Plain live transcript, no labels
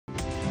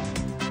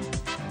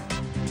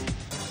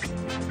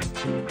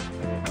Hi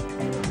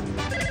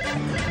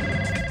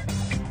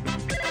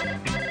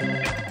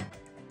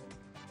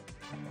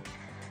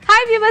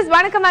viewers,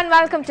 welcome and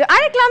welcome to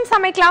Azhaikalam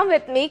Samaikalam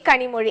with me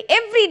Kanimoli.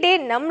 Every day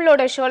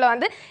நம்மளோட ஷோல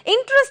வந்து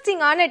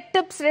இன்ட்ரஸ்டிங்கான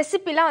tips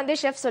ரெசிபிலாம் வந்து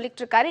chef சொல்லிட்டு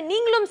இருக்காரு.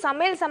 நீங்களும்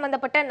சமையல்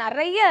சம்பந்தப்பட்ட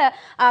நிறைய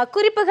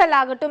குறிப்புகள்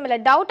ஆகட்டும் இல்ல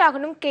டவுட்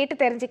ஆகணும் கேட்டு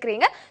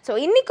தெரிஞ்சுக்கிறீங்க. ஸோ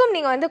இன்னைக்கும்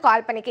நீங்க வந்து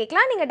கால் பண்ணி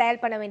கேட்கலாம். நீங்க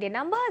டயல் பண்ண வேண்டிய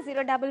நம்பர்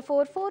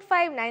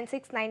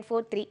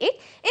 04445969438.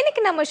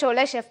 இன்னைக்கு நம்ம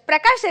ஷோல ஷெஃப்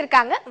பிரகாஷ்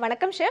இருக்காங்க.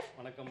 வணக்கம் ஷெஃப்.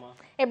 வணக்கம்மா.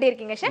 எப்படி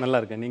இருக்கீங்க ஷெஃப்?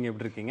 நல்லா இருக்கேன். நீங்க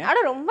எப்படி இருக்கீங்க?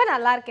 நான் ரொம்ப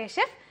நல்லா இருக்கேன்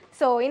ஷெஃப்.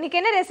 சோ இன்னைக்கு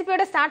என்ன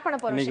ரெசிபியோட ஸ்டார்ட் பண்ண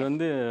போறோம்? இன்னைக்கு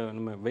வந்து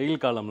நம்ம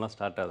வெயில் காலம்லாம்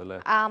ஸ்டார்ட் ஆகுதுல,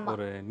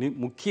 ஒரு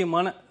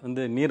முக்கியமான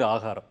வந்து நீர்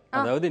ஆகாரம்,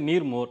 அதாவது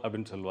நீர் மோர்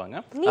அப்படின்னு சொல்லுவாங்க.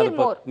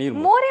 நீர்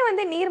மோரே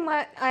வந்து நீர்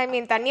ஐ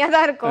மீன் தண்ணியா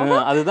தான் இருக்கும்.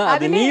 அதுதான்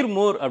அது நீர்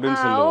மோர்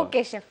அப்படின்னு சொல்லுவாங்க.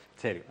 Okay chef.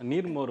 சரி,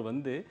 நீர் மோர்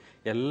வந்து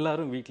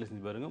எல்லாரும் வீட்டில்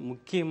செஞ்சு பாருங்க.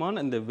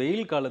 முக்கியமான இந்த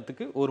வெயில்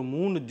காலத்துக்கு ஒரு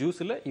 3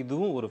 ஜூஸில்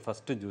இதுவும் ஒரு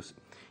ஃபர்ஸ்ட் ஜூஸ்.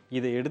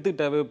 இதை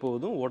எடுத்துக்கிட்டாவே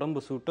போதும், உடம்பு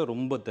சூட்டை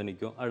ரொம்ப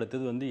தணிக்கும்.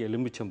 அடுத்தது வந்து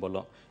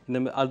எலுமிச்சம்பழம்,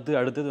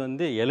 அடுத்தது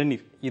வந்து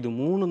இளநீர். இது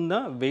 3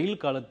 தான்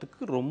வெயில்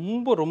காலத்துக்கு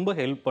ரொம்ப ரொம்ப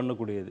ஹெல்ப்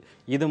பண்ணக்கூடியது.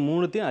 இதை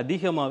 3த்தையும்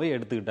அதிகமாகவே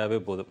எடுத்துக்கிட்டாவே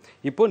போதும்.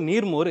 இப்போ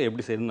நீர்மோர்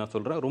எப்படி செய்யணும்னு நான்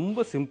சொல்கிறேன். ரொம்ப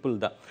சிம்பிள்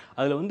தான்.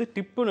 அதில் வந்து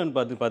டிப்புன்னு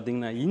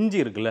பார்த்தீங்கன்னா இஞ்சி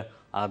இருக்குல்ல,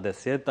 அதை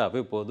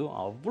சேர்த்தாவே போதும்,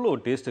 அவ்வளோ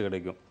டேஸ்ட்டு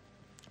கிடைக்கும்.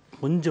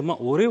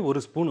 கொஞ்சமாக ஒரே ஒரு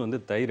ஸ்பூன் வந்து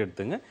தயிர்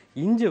எடுத்துங்க.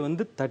 இஞ்சி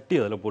வந்து தட்டி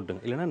அதில்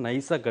போட்டுங்க, இல்லைன்னா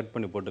நைஸாக கட்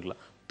பண்ணி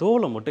போட்டுக்கலாம்.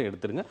 தோலை மட்டும்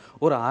எடுத்துருங்க.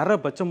 ஒரு அரை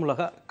பச்சை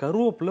மிளகா,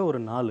 கருவேப்பிலை ஒரு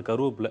 4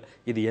 கருவேப்பிலை,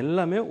 இது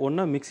எல்லாமே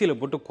ஒன்றா மிக்சியில்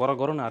போட்டு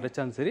குறைன்னு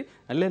அரைச்சாலும் சரி,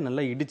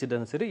 நல்லா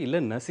இடிச்சிட்டாலும் சரி, இல்லை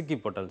நசுக்கி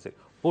போட்டாலும் சரி,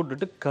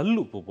 போட்டுட்டு கல்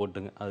உப்பு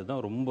போட்டுங்க.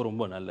 அதுதான் ரொம்ப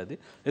ரொம்ப நல்லது.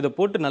 இதை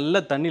போட்டு நல்லா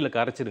தண்ணியில்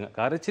கரைச்சிடுங்க.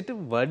 கரைச்சிட்டு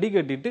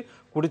வடிகட்டிட்டு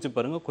குடிச்சு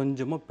பாருங்கள்.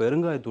 கொஞ்சமாக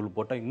பெருங்காயத்தூள்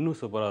போட்டால் இன்னும்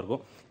சூப்பராக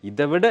இருக்கும்.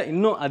 இதை விட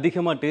இன்னும்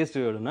அதிகமாக டேஸ்ட்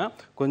வேணும்னா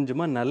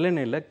கொஞ்சமாக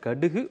நல்லெண்ணெயில்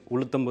கடுகு,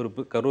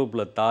 உளுத்தம்பருப்பு,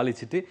 கருவேப்பிலை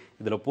தாளிச்சிட்டு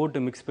இதில் போட்டு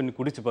மிக்ஸ் பண்ணி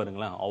குடிச்சு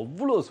பாருங்களேன்,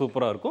 அவ்வளோ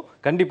சூப்பராக இருக்கும்.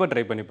 கண்டிப்பாக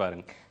ட்ரை பண்ணி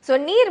பாருங்க. சோ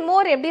நீர்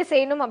மோர் எப்படி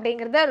செய்யணும்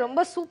அப்படிங்கறத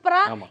ரொம்ப சூப்பரா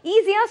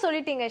ஈஸியா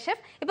சொல்லிட்டீங்க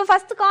ஷெஃப். இப்போ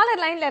ஃபர்ஸ்ட்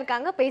காலர் லைன்ல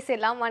இருக்காங்க,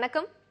 பேசிடலாம்.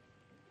 வணக்கம்.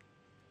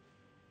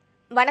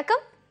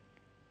 வணக்கம்.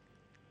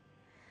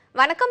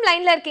 வணக்கம்,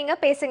 லைன்ல இருக்கீங்க,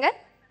 பேசுங்க.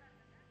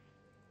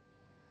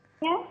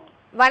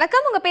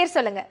 வணக்கம், உங்க பேர்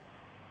சொல்லுங்க.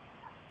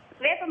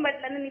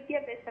 வேப்பம்பட்டில இருந்து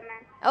நித்யா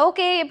பேசுறேன்.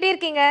 ஓகே, எப்படி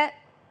இருக்கீங்க?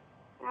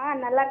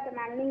 நல்லா இருக்கேன்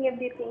மேம். நீங்க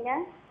எப்படி இருக்கீங்க?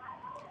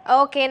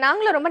 ஓகே,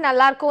 நாங்களும் ரொம்ப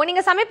நல்லா இருக்கோம்.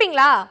 நீங்க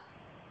சமைப்பீங்களா?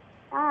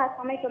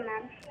 சமைப்பேன்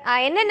மேம்.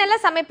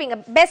 என்னென்னலாம் சமைப்பீங்க?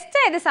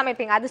 பெஸ்டா எது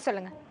சமைப்பீங்க அது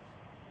சொல்லுங்க.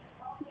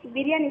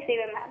 பிரியாணி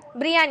செய்வேன் மேம்.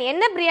 பிரியாணி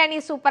என்ன பிரியாணி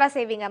சூப்பரா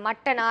செய்வீங்க?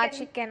 மட்டனா,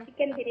 chicken?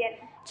 Chicken biryani.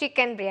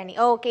 Chicken biryani.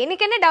 Okay,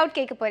 இன்னைக்கு என்ன டவுட்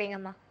கேட்க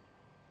போறீங்கம்மா?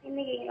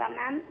 இன்னைக்குங்களா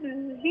மேம்?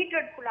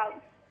 பீட்ரூட் புலாவ்.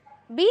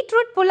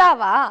 பீட்ரூட்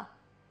புலாவா?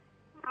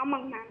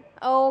 ஆமாங்க மேம்.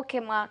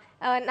 ஓகேம்மா.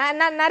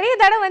 நான் நிறைய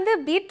தடவை வந்து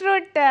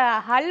பீட்ரூட்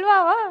ஹல்வா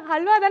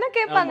தானே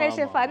கேட்பாங்க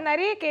ஷெஃப், அது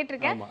நிறைய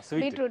கேட்டிருக்கேன்.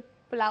 பீட்ரூட்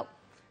புலாவ்.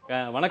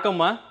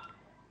 வணக்கம்மா.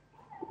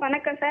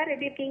 வணக்கம் சார்,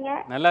 எப்படி இருக்கீங்க?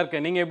 நல்லா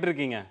இருக்கேன். நீங்க எப்படி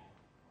இருக்கீங்க?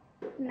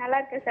 நல்லா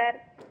இருக்கேன் சார்.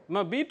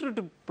 அம்மா, பீட்ரூட்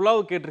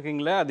புலாவ்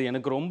கேட்டிருக்கீங்களா? அது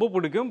எனக்கு ரொம்ப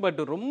பிடிக்கும்.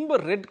 பட் ரொம்ப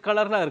ரெட்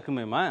கலர்லாம்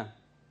இருக்குமேம்மா.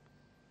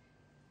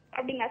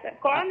 அப்படிங்களா சார்?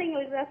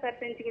 குழந்தைங்களுக்கு தான் சார்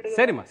செஞ்சு கொடுங்க.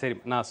 சரிம்மா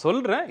நான்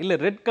சொல்கிறேன். இல்லை,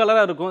 ரெட்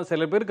கலராக இருக்கும்.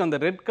 சில பேருக்கு அந்த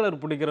ரெட் கலர்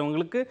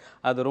பிடிக்கிறவங்களுக்கு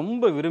அது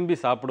ரொம்ப விரும்பி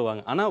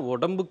சாப்பிடுவாங்க. ஆனால்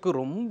உடம்புக்கு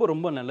ரொம்ப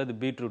ரொம்ப நல்லது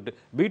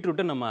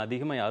பீட்ரூட்டை நம்ம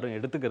அதிகமாக யாரும்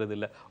எடுத்துக்கிறது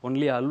இல்லை.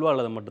 ஒன்லி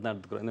அல்வாவில் அதை மட்டும் தான்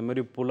எடுத்துக்கிறோம். இந்த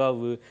மாதிரி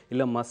புலாவு,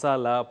 இல்லை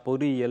மசாலா,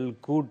 பொரியல்,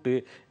 கூட்டு,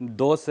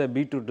 தோசை,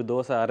 பீட்ரூட்டு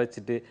தோசை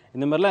அரைச்சிட்டு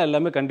இந்த மாதிரிலாம்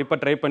எல்லாமே கண்டிப்பாக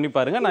ட்ரை பண்ணி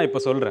பாருங்கள். நான்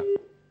இப்போ சொல்கிறேன்.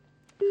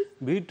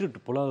 பீட்ரூட்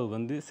புலாவு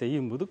வந்து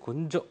செய்யும்போது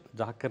கொஞ்சம்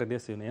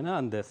ஜாக்கிரதையாக செய்யணும். ஏன்னா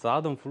அந்த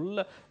சாதம்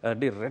ஃபுல்லாக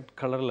அப்படியே ரெட்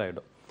கலரில்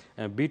ஆகிடும்.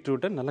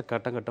 பீட்ரூட்டை நல்லா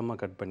கட்டமாக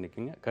கட்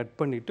பண்ணிக்கோங்க. கட்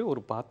பண்ணிவிட்டு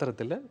ஒரு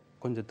பாத்திரத்தில்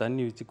கொஞ்சம்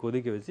தண்ணி வச்சு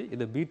கொதிக்க வச்சு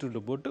இதை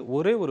பீட்ரூட்டை போட்டு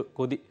ஒரே ஒரு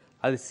கொதி,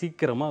 அது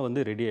சீக்கிரமாக வந்து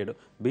ரெடி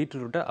ஆகிடும்.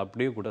 பீட்ரூட்டை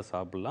அப்படியே கூட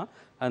சாப்பிட்லாம்.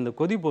 அந்த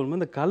கொதி போடும்போது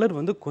இந்த கலர்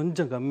வந்து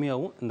கொஞ்சம்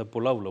கம்மியாகும் இந்த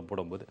புலாவில்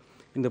போடும்போது.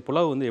 இந்த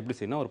புலாவ் வந்து எப்படி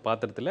செய்யணும், ஒரு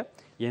பாத்திரத்தில்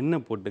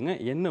எண்ணெய் போட்டுங்க.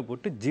 எண்ணெய்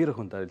போட்டு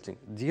ஜீரகம் தாளிச்சுங்க.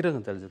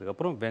 ஜீரகம்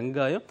தாளிச்சதுக்கப்புறம்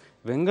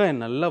வெங்காயம்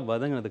நல்லா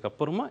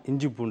வதங்கினதுக்கப்புறமா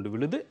இஞ்சி பூண்டு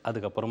விழுது,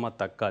 அதுக்கப்புறமா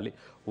தக்காளி,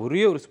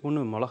 ஒரே ஒரு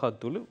ஸ்பூனு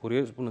மிளகாத்தூள், ஒரே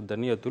ஒரு ஸ்பூனு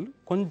தனியாத்தூள்,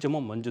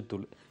 கொஞ்சமாக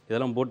மஞ்சத்தூள்,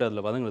 இதெல்லாம் போட்டு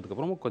அதில்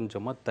வதங்கினதுக்கப்புறமா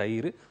கொஞ்சமாக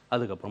தயிர்,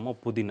 அதுக்கப்புறமா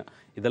புதினா,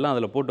 இதெல்லாம்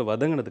அதில் போட்டு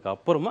வதங்கினதுக்கு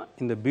அப்புறமா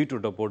இந்த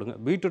பீட்ரூட்டை போடுங்க.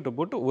 பீட்ரூட்டை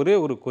போட்டு ஒரே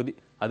ஒரு கொதி,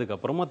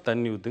 அதுக்கப்புறமா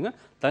தண்ணி ஊற்றுங்க.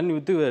 தண்ணி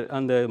ஊற்றி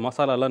அந்த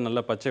மசாலாலாம்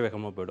நல்லா பச்சை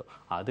வேகமாக போயிடும்.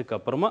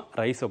 அதுக்கப்புறமா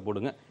ரைஸை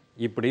போடுங்க.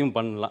 இப்படியும்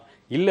பண்ணலாம்.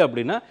 இல்லை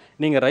அப்படின்னா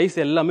நீங்கள் ரைஸ்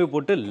எல்லாமே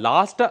போட்டு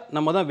லாஸ்ட்டாக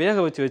நம்ம தான் வேக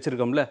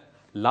வச்சுருக்கோம்ல,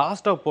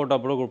 லாஸ்ட்டாக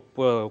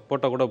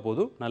போட்டால் கூட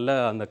போதும். நல்லா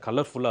அந்த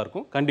கலர்ஃபுல்லாக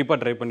இருக்கும். கண்டிப்பாக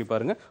ட்ரை பண்ணி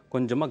பாருங்கள்.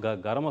 கொஞ்சமாக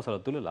கரம் மசாலா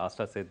தூள்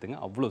லாஸ்ட்டாக சேர்த்துங்க,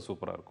 அவ்வளோ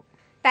சூப்பராக இருக்கும்.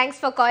 Thanks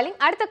for calling.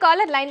 அடுத்த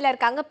காலர் லைன்ல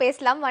இருக்காங்க,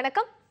 பேசலாம்.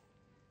 வணக்கம்.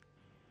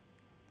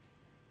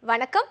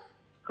 வணக்கம்.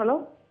 ஹலோ.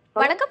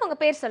 வணக்கம், உங்க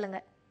பேர்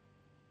சொல்லுங்க.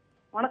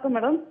 வணக்கம்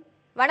மேடம்.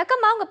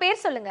 வணக்கம்மா, உங்க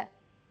பேர் சொல்லுங்க.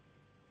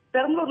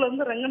 பெரம்பலூர்ல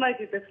இருந்து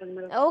ரங்கநாயகி பேசுறேங்க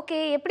மேடம். ஓகே,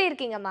 எப்படி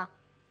இருக்கீங்கம்மா?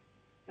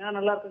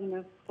 நல்லா இருக்குங்க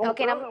மேம்.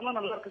 ஓகே, ப்ரோகிராம்லாம்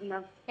நல்லா இருக்குங்க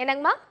மேம்.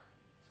 என்னங்கம்மா?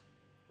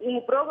 உங்க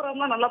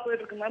ப்ரோகிராம்லாம் நல்லா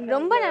போயிட்டு இருக்கு மேம்.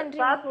 ரொம்ப நன்றி.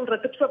 சார் சொல்ற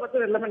டிப்ஸை பத்தி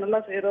எல்லாமே நல்லா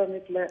செய்றோம்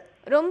வீட்ல.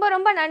 ரொம்ப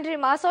ரொம்ப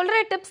நன்றிம்மா.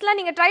 சொல்ற டிப்ஸ்லாம்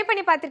நீங்க ட்ரை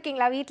பண்ணி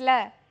பார்த்திருக்கீங்களா வீட்ல?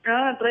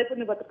 ட்ரை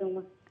பண்ணி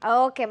பார்த்துருக்கேங்கம்மா.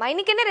 ஓகேம்மா,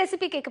 இன்னைக்கு என்ன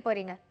ரெசிபி கேட்க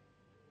போறீங்க?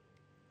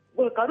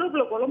 ஒரு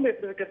கருவேப்பிலை குழம்பு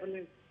எப்படி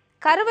வைக்கிறது?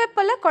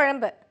 கருவேப்பிலை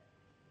குழம்பு.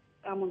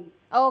 ஆமாங்க.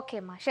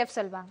 ஓகேம்மா, ஷெஃப்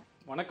சொல்வாங்க.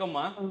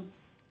 வணக்கம்மா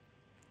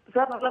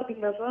சார். நல்லா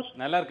இருக்கீங்களா சார்?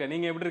 நல்லா இருக்கேன்.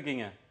 நீங்க எப்படி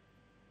இருக்கீங்க?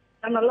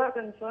 நான் நல்லா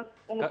இருக்கேங்க சார்.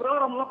 உங்க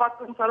ப்ரோக்ராம்லாம்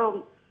பார்க்குறேங்க சார்.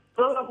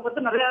 ப்ரோக்ராம்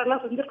பார்த்து நிறைய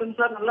எல்லாம் செஞ்சுருக்கேங்க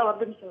சார். நல்லா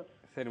வருதுங்க சார்.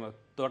 சரிம்மா,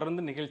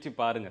 தொடர்ந்து நிகழ்ச்சி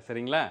பாருங்க,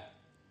 சரிங்களா?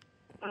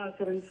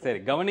 சரிங்க சார்.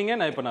 சரி, கவனிங்க.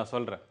 நான்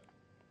சொல்றேன்.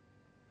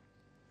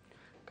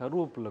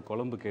 கருவேப்பிலை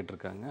குழம்பு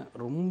கேட்டிருக்காங்க.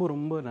 ரொம்ப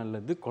ரொம்ப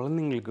நல்லது.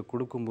 குழந்தைங்களுக்கு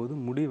கொடுக்கும்போது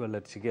முடி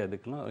வளர்ச்சிக்கு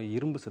அதுக்கெல்லாம்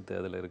இரும்பு சத்து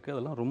அதில் இருக்குது.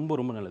 அதெல்லாம் ரொம்ப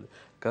ரொம்ப நல்லது.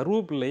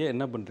 கருவேப்பிலையை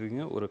என்ன பண்ணுறீங்க,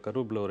 ஒரு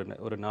கருவேப்பிலை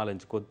ஒரு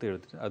 4-5 கொத்து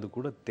எடுத்துட்டு அது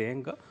கூட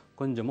தேங்காய்,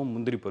 கொஞ்சமாக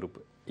முந்திரி பருப்பு,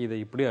 இதை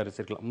இப்படியே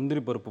அரைச்சிக்கலாம்.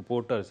 முந்திரி பருப்பு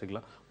போட்டு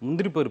அரைச்சிக்கலாம்.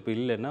 முந்திரி பருப்பு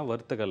இல்லைன்னா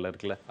வறுத்த கடலை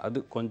இருக்குல்ல, அது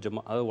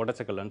கொஞ்சமாக, அது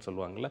உடச்ச கடலைன்னு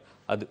சொல்லுவாங்கள்ல,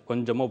 அது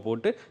கொஞ்சமாக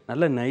போட்டு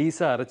நல்லா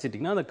நைஸாக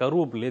அரைச்சிட்டிங்கன்னா அந்த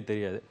கருவேப்பிலையே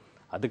தெரியாது.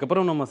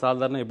 அதுக்கப்புறம் நம்ம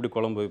சாதாரண எப்படி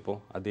குழம்பு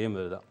வைப்போம் அதே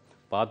மாதிரி தான்.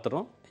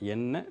 பாத்திரம்,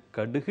 எண்ணெய்,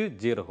 கடுகு,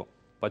 ஜீரகம்,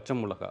 பச்சை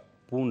மிளகாய்,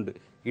 பூண்டு,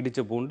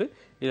 இடித்த பூண்டு,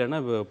 இல்லைன்னா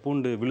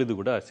பூண்டு விழுது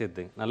கூட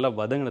சேர்த்துங்க. நல்லா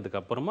வதங்கினதுக்கு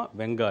அப்புறமா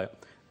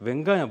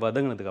வெங்காயம்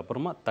வதங்கினதுக்கு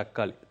அப்புறமா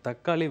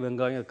தக்காளி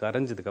வெங்காயம்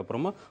கரைஞ்சதுக்கு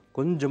அப்புறமா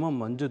கொஞ்சமாக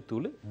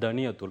மஞ்சத்தூள்,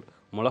 தனியாத்தூள்,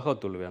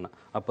 மிளகாத்தூள் வேணாம்.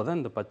 அப்போ தான்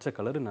இந்த பச்சை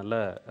கலரு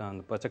நல்லா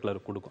அந்த பச்சை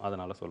கலர் கொடுக்கும்.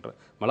 அதனால் சொல்கிறேன்.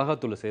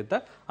 மிளகாத்தூள் சேர்த்தா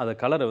அதை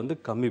கலரை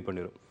கம்மி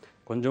பண்ணிடும்.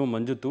 கொஞ்சமாக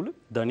மஞ்சத்தூள்,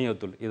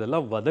 தனியாத்தூள்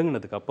இதெல்லாம்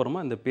வதங்கினதுக்கு அப்புறமா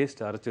இந்த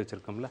பேஸ்ட் அரைச்சி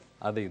வச்சுருக்கோம்ல,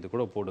 அதை இது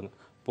கூட போடுங்க.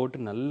 போட்டு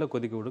நல்லா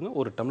கொதிக்க விடுங்க.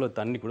 ஒரு டம்ளர்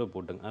தண்ணி கூட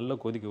போட்டுங்க. நல்லா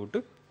கொதிக்க விட்டு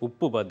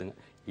உப்பு பார்த்துங்க.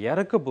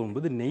 இறக்க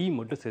போகும்போது நெய்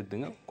மட்டும்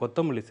சேர்த்துங்க,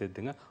 கொத்தமல்லி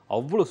சேர்த்துங்க.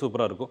 அவ்வளோ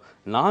சூப்பராக இருக்கும்.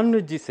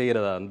 நான்வெஜ்ஜி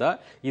செய்கிறதா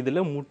இருந்தால்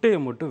இதில் முட்டையை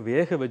மட்டும்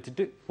வேக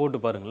வச்சுட்டு போட்டு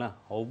பாருங்களேன்,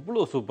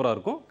 அவ்வளோ சூப்பராக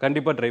இருக்கும்.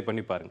 கண்டிப்பாக ட்ரை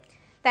பண்ணி பாருங்கள்.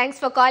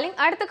 Thanks for calling.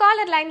 அடுத்த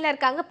காலர் லைன்ல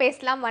இருக்காங்க,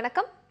 பேசலாம்.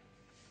 வணக்கம்.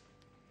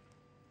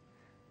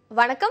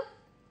 வணக்கம்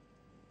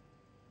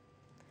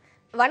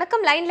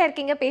வணக்கம், லைன்ல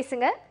இருக்கீங்க,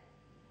 பேசுங்க.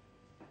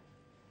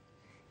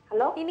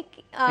 ஹலோ. இன்னைக்கு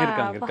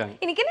இருக்காங்க.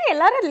 இன்னைக்கு என்ன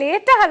எல்லாரும்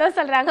லேட்டா ஹலோ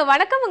சொல்றாங்க?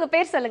 வணக்கம், உங்க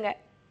பேர் சொல்லுங்க.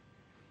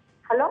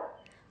 ஹலோ.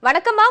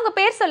 வணக்கம்மா, உங்க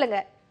பேர் சொல்லுங்க.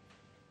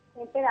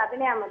 என் பேர்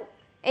அபிநயா மேடம்.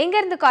 எங்க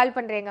இருந்து கால்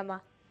பண்றீங்கம்மா?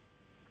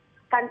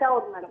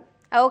 தஞ்சாவூர் மேடம்.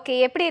 ஓகே,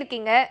 எப்படி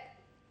இருக்கீங்க?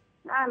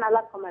 நல்லா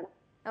இருக்கோம் மேடம்.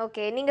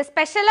 ஓகே, நீங்க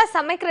ஸ்பெஷலா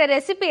சமைக்கிற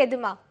ரெசிபி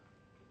எதுமா?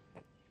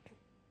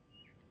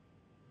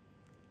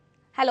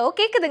 ஹலோ,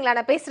 கேக்குதுங்களா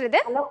நான் பேசுறது?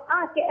 ஹலோ.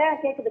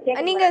 கேக்குது.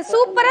 நீங்க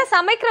சூப்பரா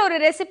சமைக்கிற ஒரு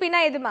ரெசிபினா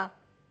எதுமா?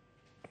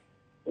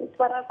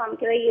 சூப்பரா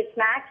சமைக்கிற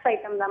ஸ்நாக்ஸ்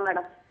ஐட்டம் தான்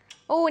மேடம்.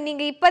 ஓ,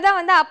 நீங்க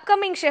இப்பதான்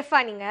அப்கமிங் ஷெஃபா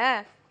நீங்க?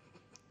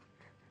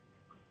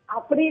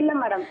 அப்படி இல்ல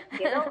மேடம்,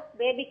 ஏதோ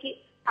பேபிக்கு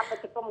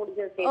அப்ப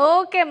முடிஞ்சது.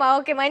 ஓகேமா.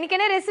 இன்னைக்கு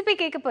என்ன ரெசிபி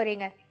கேட்க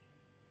போறீங்க?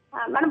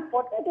 மேடம்,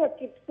 பொட்டேட்டோ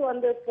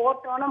சிப்ஸ்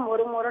போட்டோன்னா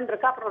மொறுன்னு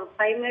இருக்கு. அப்புறம் ஒரு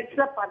 5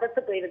 மினிட்ஸ்ல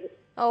பதத்து போயிடுது.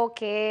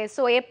 ஓகே,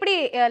 சோ எப்படி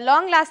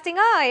லாங்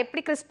லாஸ்டிங்கா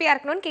எப்படி கிறிஸ்பியா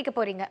இருக்கணும்னு கேட்க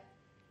போறீங்க?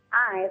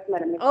 Yes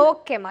madam.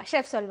 ஓகேமா,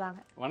 ஷெஃப் சொல்வாங்க.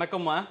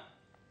 வணக்கம்மா.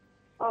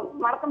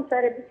 வணக்கம்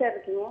சார், எப்படி சார்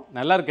இருக்கீங்க?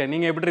 நல்லா இருக்கேன்.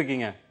 நீங்க எப்படி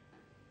இருக்கீங்க?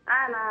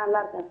 நான் நல்லா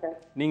இருக்கேன் சார்.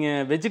 நீங்க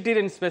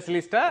வெஜிடேரியன்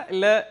ஸ்பெஷலிஸ்டா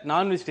இல்ல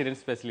நான் வெஜிடேரியன்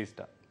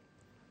ஸ்பெஷலிஸ்டா?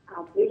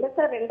 அப்படி இல்ல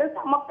சார், ரெண்டும்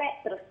சமைப்பேன்.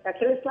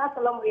 ஸ்பெஷலிஸ்ட்லாம்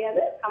சொல்ல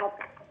முடியாது,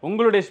 சமைப்பேன்.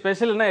 உங்களுடைய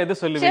ஸ்பெஷல்னா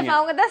எது சொல்லுவீங்க? ஷெஃப்,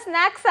 அவங்க தான்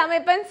ஸ்நாக்ஸ்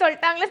சமைப்பேன்னு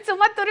சொல்லிட்டாங்களே,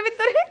 சும்மா துருவி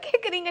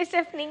கேக்குறீங்க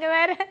ஷெஃப், நீங்க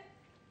வேற.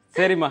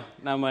 சரிம்மா,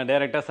 நம்ம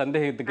டைரக்டா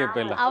சந்தேகத்துக்கே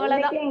போயிடலாம்.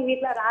 அவ்வளவுதான். எங்க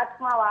வீட்ல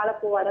ராஜ்மா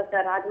வாழைப்பூ வர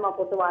சார். ராஜ்மா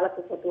போட்டு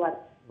வாழைப்பூ போட்டு வர.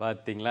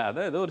 பாத்தீங்களா,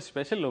 அதான் ஏதோ ஒரு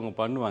ஸ்பெஷல் அவங்க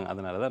பண்ணுவாங்க,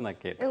 அதனாலதான்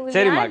நான் கேட்டேன்.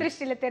 சரிம்மா,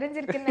 திருஷ்டில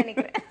தெரிஞ்சிருக்குன்னு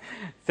நினைக்கிறேன்.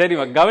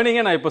 சரிம்மா,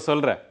 கவனிங்க. நான் இப்ப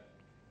சொல்றேன்.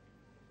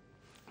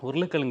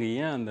 உருளைக்கிழங்கு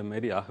ஏன் அந்த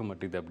மாதிரி ஆக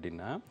மாட்டேங்குது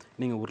அப்படின்னா,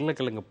 நீங்கள்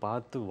உருளைக்கிழங்கு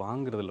பார்த்து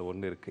வாங்குறதுல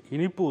ஒன்று இருக்குது.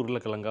 இனிப்பு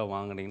உருளைக்கிழங்கா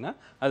வாங்கினீங்கன்னா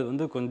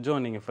அது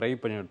கொஞ்சம் நீங்கள் ஃப்ரை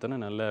பண்ணி எடுத்தோன்னா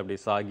நல்லா அப்படி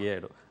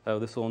சாகியாகிடும்,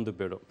 அதாவது சோர்ந்து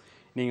போயிடும்.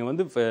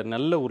 நீங்கள்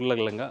நல்ல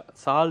உருளைக்கிழங்கா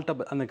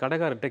சால்ட்டாக அந்த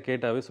கடைக்காரர்கிட்ட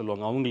கேட்டாவே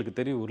சொல்லுவாங்க, அவங்களுக்கு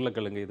தெரியும்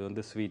உருளைக்கிழங்கு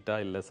இது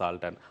ஸ்வீட்டாக இல்லை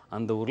சால்ட்டான்னு.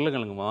 அந்த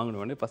உருளைக்கிழங்கு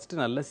வாங்கினோடனே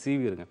ஃபஸ்ட்டு நல்லா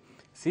சீவிடுங்க.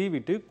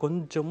 சீவிட்டு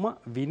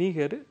கொஞ்சமாக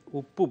வினிகர்,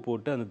 உப்பு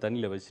போட்டு அந்த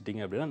தண்ணியில்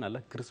வச்சுட்டிங்க அப்படின்னா நல்லா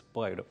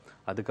கிறிஸ்பாகிடும்.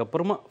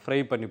 அதுக்கப்புறமா ஃப்ரை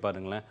பண்ணி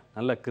பாருங்களேன்,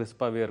 நல்லா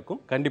கிறிஸ்பாகவே இருக்கும்.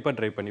 கண்டிப்பாக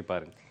ட்ரை பண்ணி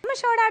பாருங்க. நம்ம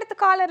ஷோட அடுத்த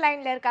காலர்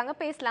லைன்ல இருக்காங்க,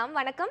 பேசலாம்.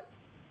 வணக்கம்.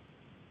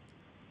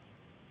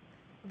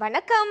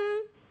 வணக்கம்.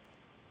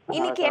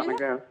 இன்னைக்கு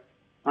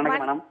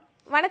வணக்கம்.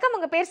 வணக்கம்,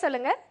 உங்க பேர்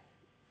சொல்லுங்க.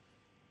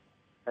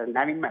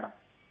 நவீன் மேடம்.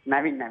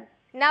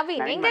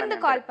 நவீன், எங்க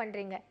இருந்து கால்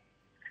பண்றீங்க?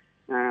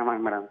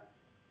 ஆமாங்க மேடம்.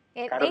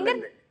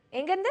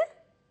 எங்க இருந்து?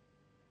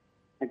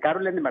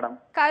 கரூர்ல இருந்து மேடம்.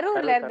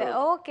 கரூர்ல இருந்து.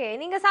 ஓகே,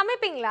 நீங்க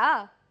சமைப்பீங்களா?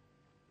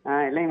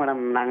 இல்லைங்க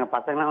மேடம், நாங்க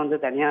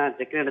பசங்களாம் தனியா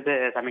சிக்கன் எடுத்து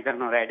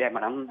சமைக்கணும்னு ஒரு ஐடியா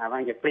மேடம்.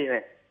 அதான் எப்படி?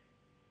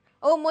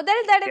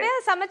 முதல் தடவை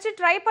சமைச்சு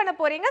ட்ரை பண்ண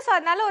போறீங்க, சோ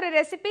அதனால ஒரு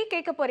ரெசிபி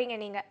கேட்க போறீங்க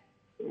நீங்க?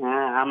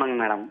 ஆமாங்க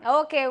மேடம்.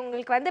 ஓகே,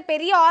 உங்களுக்கு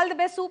பெரிய ஆல் தி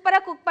பெஸ்ட்,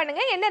 சூப்பரா குக்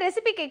பண்ணுங்க. என்ன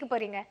ரெசிபி கேட்க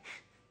போறீங்க?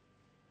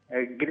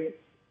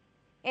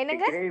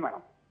 என்னங்க? Gravy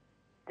madam.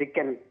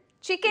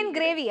 சிக்கன்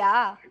கிரேவியா?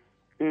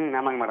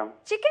 ஆமாங்க மேடம்.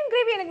 சிக்கன்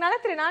கிரேவி எனக்கு நல்லா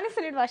தெரியும், நானே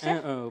சொல்லிடுவா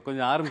ஷெஃப்.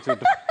 கொஞ்சம் ஆரம்பிச்சு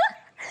விட்டு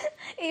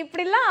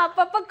இப்படிலாம்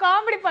அப்பப்ப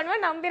காமெடி பண்ணுவா,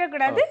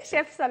 நம்பிடக்கூடாது.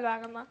 ஷெஃப்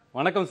சொல்லுவாங்கம்மா.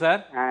 வணக்கம்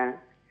சார்.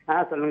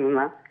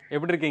 சொல்லுங்கண்ணா.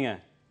 எப்படி இருக்கீங்க?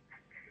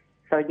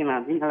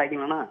 நீங்க நல்லா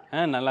இருக்கீங்களா?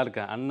 நல்லா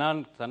இருக்கேன்.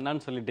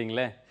 அண்ணான்னு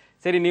சொல்லிட்டீங்களே.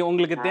 சரி, நீ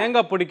உங்களுக்கு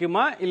தேங்காய்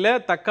பிடிக்குமா இல்ல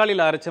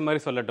தக்காளியில அரைச்ச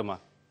மாதிரி சொல்லட்டுமா?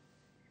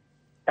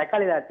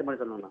 தக்காளியில் அரைச்ச மாதிரி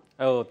சொல்லணும்ண்ணா.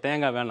 ஓ,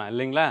 தேங்காய் வேணாம்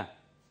இல்லைங்களா?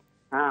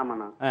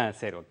 ஆமாண்ணா.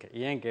 சரி, ஓகே.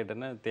 ஏன்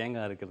கேட்டேன்னா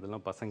தேங்காய்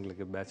அரைக்கிறதுலாம்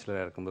பசங்களுக்கு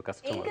பேச்சுலரா இருக்கும்போது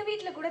கஷ்டமா எங்க இருக்கும்.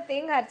 வீட்ல கூட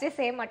தேங்காய் அரைச்சே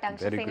செய்ய மாட்டாங்க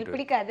Very chef. எங்களுக்கு good.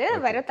 பிடிக்காது,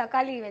 வெறும்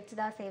தக்காளி வச்சு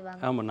தான்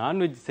செய்வாங்க. ஆமா,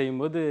 நான்வெஜ்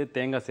செய்யும்போது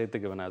தேங்காய்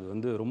சேர்த்துக்க வேணாம். அது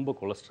வந்து ரொம்ப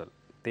கொலஸ்ட்ரால்.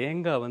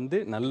 தேங்காய் வந்து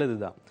நல்லது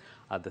தான்.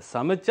 அதை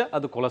சமைச்சா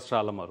அது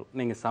கொலஸ்ட்ராலாக மாறும்.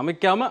 நீங்கள்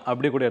சமைக்காம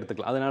அப்படி கூட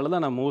எடுத்துக்கலாம். அதனால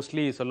தான் நான்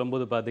மோஸ்ட்லி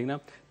சொல்லும்போது பார்த்தீங்கன்னா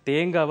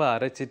தேங்காவை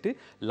அரைச்சிட்டு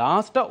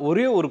லாஸ்ட்டாக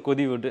ஒரே ஒரு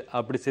கொதி விட்டு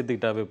அப்படி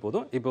சேர்த்துக்கிட்டாவே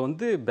போதும். இப்போ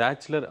வந்து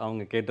பேச்சுலர்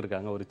அவங்க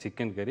கேட்டிருக்காங்க ஒரு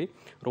சிக்கன் கறி.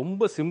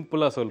 ரொம்ப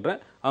சிம்பிளாக சொல்கிறேன்.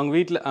 அவங்க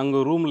வீட்டில் அவங்க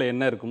ரூமில்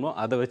என்ன இருக்குமோ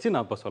அதை வச்சு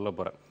நான் இப்போ சொல்ல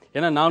போகிறேன்.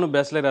 ஏன்னா நானும்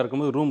பேச்சுலராக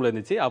இருக்கும்போது ரூமில்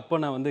இருந்துச்சு. அப்போ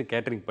நான் வந்து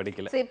கேட்டரிங்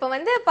படிக்கல. So, இப்போ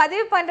வந்து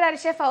பதிவு பண்றாரு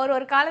ஷெஃப், அவர்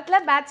ஒரு காலத்துல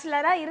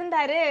பேச்சுலரா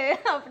இருந்தாரு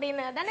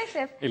அப்படின்னு தானே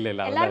ஷெஃப்? இல்ல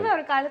எல்லாருமே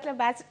ஒரு காலத்துல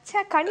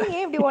பேச்சுலர். கனி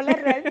ஏன் இப்படி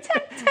ஒளர்றாரு?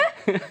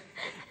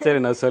 சரி,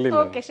 நான்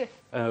சொல்லிடுறேன். Okay chef.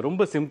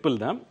 ரொம்ப சிம்பிள்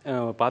தான்.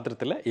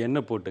 பாத்திரத்தில்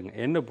எண்ணெய் போட்டுங்க.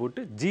 எண்ணெய்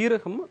போட்டு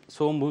ஜீரகமும்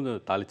சோம்பும்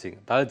தாளிச்சிங்க.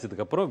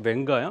 தாளிச்சதுக்கப்புறம்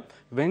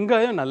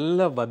வெங்காயம்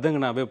நல்லா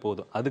வதங்கினாவே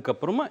போதும்.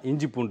 அதுக்கப்புறமா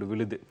இஞ்சி பூண்டு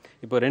விழுது.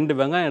 இப்போ 2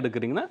 வெங்காயம்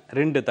எடுக்கிறீங்கன்னா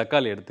 2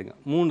 தக்காளி எடுத்துங்க.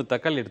 3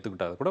 தக்காளி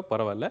எடுத்துக்கிட்டா கூட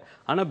பரவாயில்ல.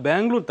 ஆனால்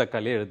பெங்களூர்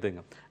தக்காளியே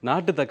எடுத்துங்க.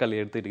 நாட்டு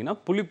தக்காளி எடுத்துக்கிட்டிங்கன்னா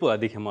புளிப்பு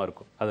அதிகமாக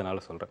இருக்கும். அதனால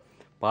சொல்கிறேன்.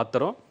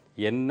 பாத்திரம்,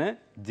 எண்ணெய்,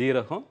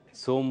 ஜீரகம்,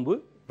 சோம்பு,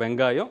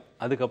 வெங்காயம்,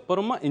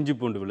 அதுக்கப்புறமா இஞ்சி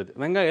பூண்டு விழுது.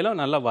 வெங்காயம்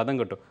நல்லா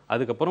வதங்கட்டும்.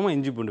 அதுக்கப்புறமா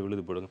இஞ்சி பூண்டு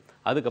விழுது போடுங்க.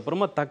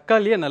 அதுக்கப்புறமா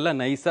தக்காளியை நல்லா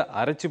நைஸாக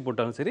அரைச்சி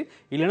போட்டாலும் சரி,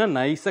 இல்லைன்னா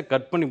நைஸாக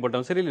கட் பண்ணி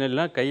போட்டாலும் சரி,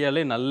 இல்லைன்னா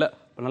கையாலே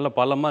நல்ல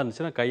பழமாக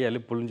இருந்துச்சுன்னா கையாலே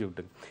புழிஞ்சு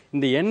விட்டுங்க.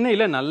 இந்த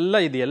எண்ணெயில் நல்லா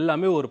இது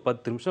எல்லாமே ஒரு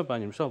 10 நிமிஷம்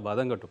 15 நிமிஷம்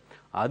வதங்கட்டும்.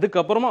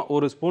 அதுக்கப்புறமா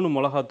ஒரு ஸ்பூன்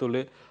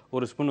மிளகாத்தூள்,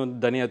 ஒரு ஸ்பூன் வந்து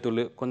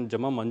தனியாத்தூள்,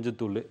 கொஞ்சமாக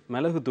மஞ்சத்தூள்,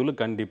 மிளகுத்தூள்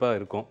கண்டிப்பாக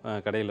இருக்கும்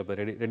கடையில். இப்போ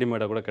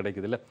ரெடிமேடாக கூட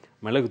கிடைக்குதுல்ல,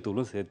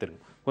 மிளகுத்தூளும்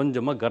சேர்த்துருங்க.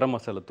 கொஞ்சமாக கரம்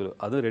மசாலா தூள்,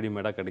 அதுவும்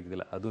ரெடிமேடாக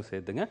கிடைக்குதுல்ல, அதுவும்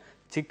சேர்த்துங்க.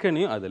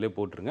 சிக்கனையும் அதிலே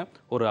போட்டுருங்க.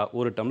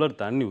 ஒரு டம்ளர்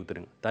தண்ணி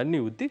ஊற்றுருங்க. தண்ணி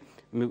ஊற்றி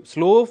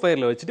ஸ்லோ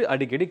ஃபயரில் வச்சுட்டு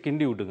அடிக்கடி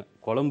கிண்டி விட்டுங்க.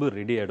 குழம்பு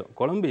ரெடி ஆகிடும்.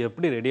 குழம்பு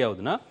எப்படி ரெடி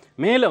ஆகுதுன்னா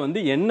மேலே வந்து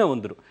எண்ணெய்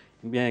வந்துடும்.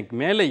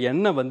 மேலே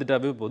எண்ணெய்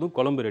வந்துட்டாவே போதும்,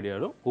 குழம்பு ரெடி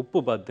ஆகிடும். உப்பு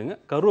பார்த்துங்க.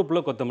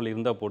 கருவேப்பிலை கொத்தமல்லி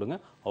இருந்தால் போடுங்க.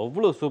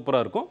 அவ்வளோ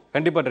சூப்பராக இருக்கும்.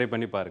 கண்டிப்பாக ட்ரை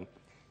பண்ணி பாருங்க.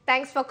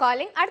 Thanks for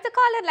calling. அடுத்த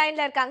காலர்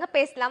லைன்ல இருக்காங்க,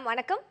 பேசலாம்.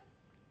 வணக்கம்.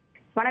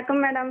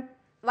 வணக்கம் மேடம்.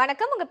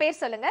 வணக்கம், உங்க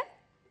பேர் சொல்லுங்க.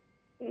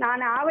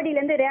 நான் ஆவடியில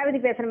இருந்து ரேவதி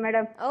பேசுறேன்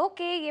மேடம்.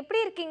 ஓகே,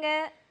 எப்படி இருக்கீங்க?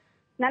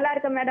 நல்லா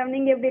இருக்கேன் மேடம்.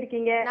 நீங்க எப்படி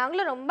இருக்கீங்க?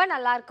 நாங்களும் ரொம்ப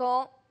நல்லா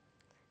இருக்கோம்.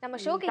 நம்ம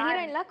ஷோக்கு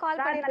ஹீரோயின்லாம்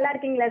கால் பண்ணி. நல்லா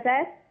இருக்கீங்களா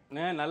சார்?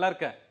 நல்லா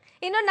இருக்கேன்.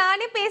 இன்னும்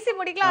நானே பேசி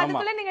முடிக்கலாம்,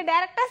 அதுக்குள்ள நீங்க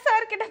டைரக்டா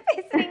சார் கிட்ட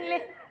பேசுறீங்களே.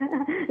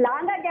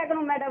 லாங்கா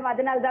கேட்கணும் மேடம்,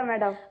 அதனால தான்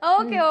மேடம்.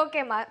 ஓகே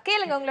ஓகேமா,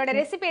 கேளுங்க. உங்களோட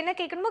ரெசிபி என்ன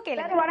கேட்கணுமோ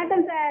கேளுங்க.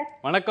 வணக்கம் சார்.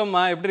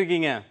 வணக்கம்மா, எப்படி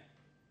இருக்கீங்க?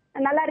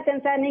 நல்லா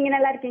இருக்கேன் சார். நீங்க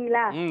நல்லா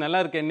இருக்கீங்களா?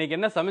 நல்லா இருக்கேன். இன்னைக்கு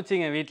என்ன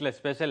சமைச்சீங்க வீட்ல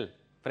ஸ்பெஷல்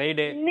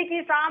ஃப்ரைடே? இன்னைக்கு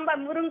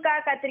சாம்பார்,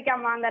 முருங்கைக்காய்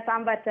கத்திரிக்காய் மாங்காய்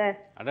சாம்பார் சார்.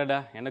 அடடா,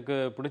 எனக்கு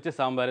பிடிச்ச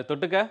சாம்பார்.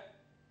 தொட்டுக்க?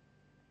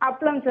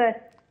 அப்பளம் சார்.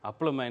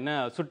 அப்பளமா? என்ன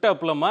சுட்ட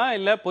அப்பளமா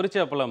இல்ல பொரிச்ச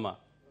அப்பளமா?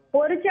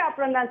 பொரிச்ச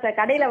அப்பளம் தான் சார்,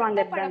 கடையில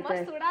வாங்குறதுதான்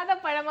சார். சுடாத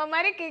பழமா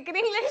மாதிரி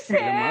கேக்குறீங்களே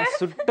இல்லம்மா,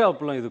 சுட்ட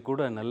அப்பளம் இது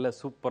கூட நல்ல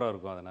சூப்பரா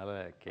இருக்கும், அதனால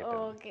கேட்டேன்.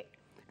 ஓகே.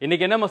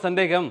 இன்னைக்கு என்னம்மா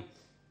சந்தேகம்?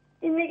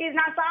 இன்னைக்கு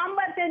நான்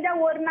சாம்பார் செஞ்சா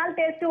ஒரு நாள்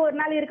டேஸ்ட், ஒரு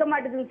நாள் இருக்க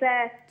மாட்டேங்குது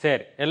சார்.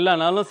 சரி, எல்லா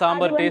நாளும்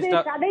சாம்பார்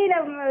டேஸ்டா? கடையில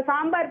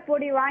சாம்பார்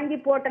பொடி வாங்கி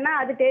போட்டனா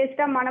அது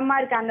டேஸ்டா மனமா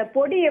இருக்கு. அந்த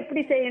பொடி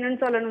எப்படி செய்யணும்னு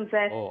சொல்லணும்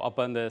சார். ஓ,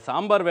 அப்ப அந்த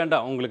சாம்பார்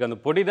வேண்டாம், உங்களுக்கு அந்த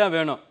பொடி தான்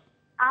வேணும்.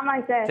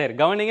 ஆமாங்க சார். சரி,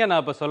 கவனிங்க,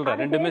 நான் இப்ப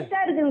சொல்றேன். ரெண்டுமே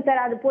டேஸ்டா இருக்குங்க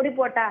சார் அது பொடி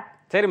போட்டா.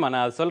 சரிம்மா,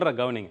 நான் அது சொல்றேன்,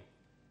 கவனிங்க.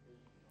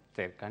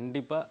 சரி,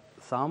 கண்டிப்பா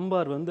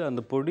சாம்பார் வந்து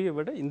அந்த பொடியை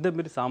விட இந்த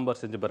மாதிரி சாம்பார்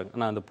செஞ்சு பாருங்க.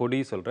 நான் அந்த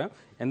பொடியை சொல்றேன்.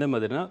 எந்த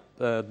மாதிரினா,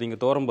 நீங்க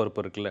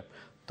தோரம்பருப்பு இருக்குல்ல,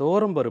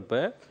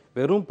 தோரம்பருப்பை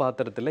வெறும்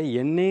பாத்திரத்தில்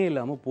எண்ணெயே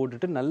இல்லாமல்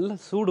போட்டுட்டு நல்லா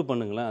சூடு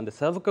பண்ணுங்களேன். அந்த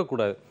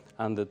செவக்கக்கூடாது.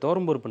 அந்த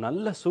தோரம்பருப்பு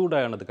நல்லா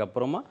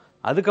சூடானதுக்கு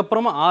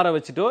அதுக்கப்புறமா ஆற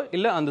வச்சுட்டோ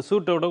இல்லை அந்த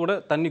சூட்டோட கூட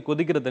தண்ணி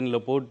கொதிக்கிற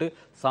தண்ணியில் போட்டு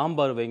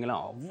சாம்பார்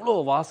வைங்களாம், அவ்வளோ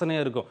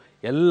வாசனையாக இருக்கும்.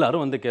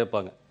 எல்லாரும் வந்து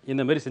கேட்பாங்க.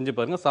 இந்த மாதிரி செஞ்சு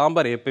பாருங்க,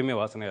 சாம்பார் எப்பயுமே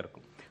வாசனையாக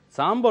இருக்கும்.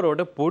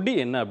 சாம்பாரோட பொடி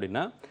என்ன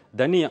அப்படின்னா,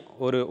 தனியா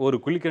ஒரு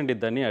குழிக்கரண்டி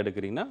தனியா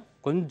எடுக்கிறீங்கன்னா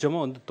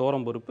கொஞ்சமாக வந்து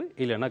தோரம்பருப்பு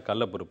இல்லைன்னா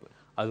கடலப்பருப்பு,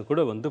 அது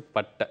கூட வந்து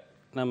பட்டை,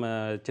 நம்ம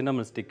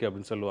சின்னமன் ஸ்டிக்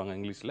அப்படின்னு சொல்லுவாங்க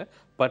இங்கிலீஷில்,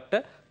 பட்டை,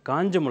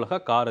 காஞ்ச மிளகா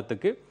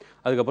காரத்துக்கு,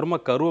 அதுக்கப்புறமா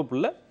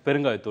கருவேப்பிலை,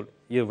 பெருங்காயத்தூள்,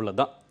 இவ்வளோ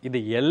தான். இது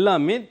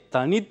எல்லாமே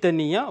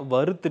தனித்தனியாக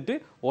வறுத்துட்டு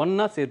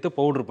ஒன்றா சேர்த்து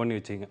பவுட்ரு பண்ணி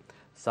வச்சுங்க.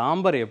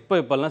 சாம்பார்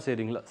எப்போல்லாம்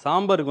செய்கிறீங்களோ,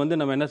 சாம்பாருக்கு வந்து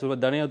நம்ம என்ன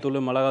சொல்லுவோம், தனியாத்தூள்,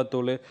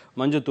 மிளகாத்தூள்,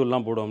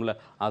 மஞ்சத்தூள்லாம் போடுவோம்ல,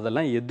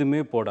 அதெல்லாம்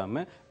எதுவுமே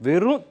போடாமல்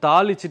வெறும்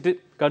தாளிச்சிட்டு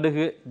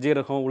கடுகு,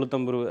 ஜீரகம்,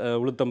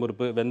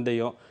 உளுத்தம்பருப்பு,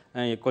 வெந்தயம்,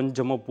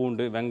 கொஞ்சமாக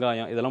பூண்டு,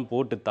 வெங்காயம் இதெல்லாம்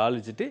போட்டு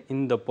தாளிச்சிட்டு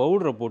இந்த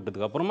பவுடரை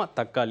போட்டதுக்கப்புறமா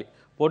தக்காளி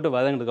போட்டு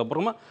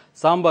வதங்கினதுக்கப்புறமா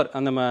சாம்பார்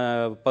அந்த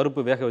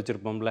பருப்பு வேக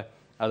வச்சுருப்போம்ல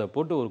அதை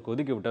போட்டு ஒரு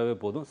கொதிக்க விட்டாவே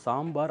போதும்.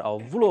 சாம்பார்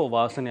அவ்வளோ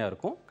வாசனையாக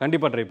இருக்கும்.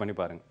 கண்டிப்பாக ட்ரை பண்ணி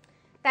பாருங்கள்.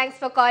 Thanks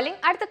for calling.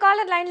 அடுத்த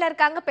காலர் லைனில்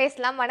இருக்காங்க,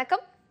 பேசலாம்.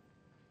 வணக்கம்.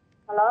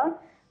 ஹலோ,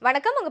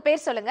 வணக்கம், உங்க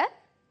பேர் சொல்லுங்க.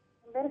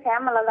 என் பேர்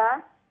ஹேமலதா.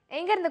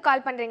 எங்க இருந்து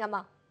கால்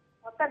பண்றீங்கம்மா?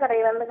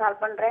 ஒத்தக்கரையில இருந்து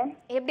கால் பண்றேன்.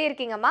 எப்படி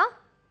இருக்கீங்கம்மா?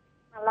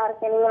 நல்லா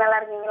இருக்கேன். நீங்க நல்லா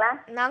இருக்கீங்களா?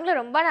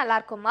 நாங்களும் ரொம்ப நல்லா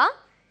இருக்கோம்மா.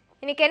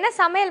 இன்னைக்கு என்ன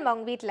சமையல்மா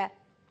உங்க வீட்ல?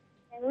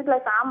 என் வீட்டுல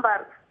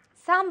சாம்பார்.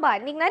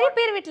 சாம்பார். நீங்க நிறைய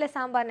பேர் வீட்ல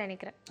சாம்பார்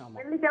நினைக்கிறேன்.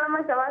 வெள்ளிக்கிழமை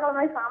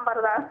செவ்வாய்க்கிழமை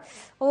சாம்பார் தான்.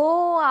 ஓ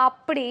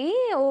அப்படி.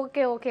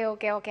 ஓகே ஓகே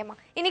ஓகே ஓகேம்மா.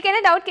 இன்னைக்கு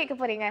என்ன டவுட் கேட்க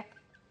போறீங்க?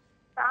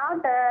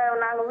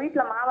 நாங்க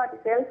வீட்டுல மாவாட்டி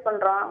சேல்ஸ்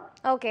பண்றோம்.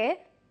 ஓகே.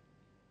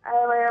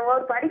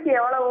 ஒரு படிக்கு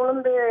எவ்வளவு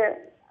உளுந்து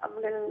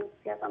அப்படின்னு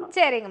கேட்கணும்.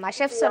 சரிங்கம்மா,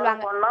 ஷெஃப்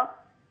சொல்லுவாங்க.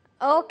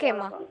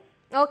 ஓகேம்மா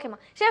ஓகேம்மா.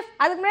 ஷெஃப்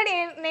அதுக்கு முன்னாடி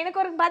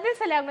எனக்கு ஒரு பதில்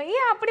சொல்லாம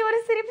ஏன் அப்படி ஒரு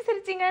சிரிப்பு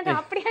சிரிச்சீங்க?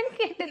 அப்படியான்னு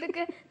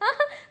கேட்டதுக்கு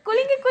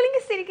குலுங்கி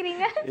குலுங்கி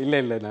சிரிக்கிறீங்க.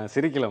 இல்ல நான்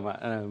சிரிக்கலமா,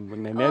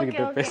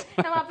 நேர்கிட்ட பேச.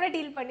 நம்ம அப்புறம்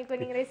டீல் பண்ணிக்கோ.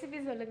 நீங்க ரெசிபி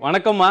சொல்லுங்க.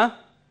 வணக்கம்மா.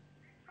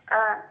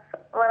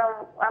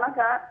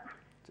 வணக்கம்.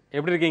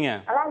 எப்படி இருக்கீங்க?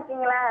 நல்லா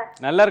இருக்கீங்களா?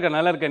 நல்லா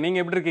இருக்கேன். நீங்க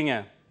எப்படி இருக்கீங்க?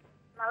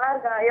 நல்லா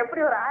இருக்கேன்.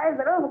 எப்படி ஒரு 1000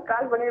 தடவை உங்களுக்கு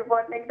கால்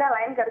பண்ணிருப்போம். இன்னைக்கு தான்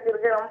லைன்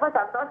கிடைச்சிருக்கு. ரொம்ப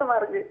சந்தோஷமா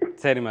இருக்கு.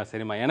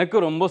 சரிம்மா. எனக்கு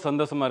ரொம்ப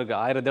சந்தோஷமா இருக்கு.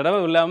 1000 தடவை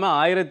இல்லாம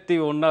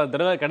 1001வது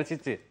தடவை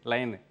கிடைச்சிச்சு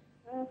லைன்.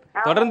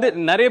 தொடர்ந்து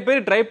நிறைய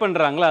பேர் ட்ரை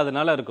பண்றாங்களா,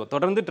 அதனால இருக்கும்.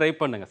 தொடர்ந்து ட்ரை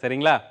பண்ணுங்க.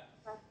 சரிங்களா?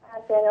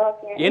 சரி,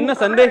 ஓகே. என்ன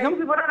சந்தேகம்?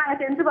 கூட நாங்க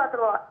செஞ்சு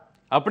பாத்துருவோம்.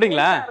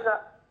 அப்படிங்களா?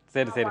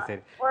 சரி.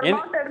 ஒரு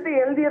நோட் எடுத்து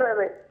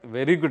எழுதிறது.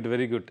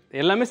 Very good.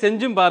 எல்லாமே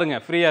செஞ்சும் பாருங்க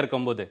ஃப்ரீயா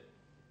இருக்கும்போது.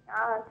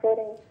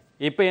 சரி.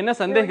 இப்போ என்ன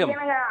சந்தேகம்?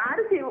 எனக்கு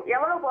அரிசி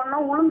எவ்வளவு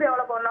போடணும், உளுந்து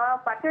எவ்வளவு போடணும்,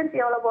 பச்சரிசி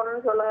எவ்வளவு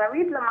போடணும்னு சொல்லுங்க.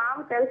 வீட்டுல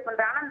மாவு சேல்ஸ்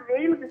பண்றேன். ஆனா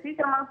வெயிலுக்கு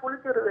சீக்கிரமா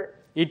புளிச்சிருது.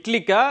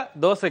 இட்லிக்கா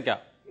தோசைக்கா?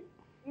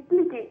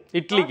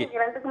 இட்லிக்கு.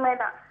 ரெண்டுக்குமே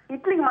தான்.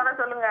 இட்லிக்கு மட்டும்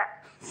சொல்லுங்க.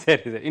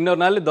 சரி. இன்னொரு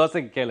நாள்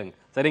தோசைக்கு கேளுங்க.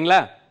 சரிங்களா?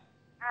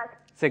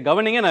 சரி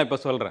கவனிங்க, நான் இப்போ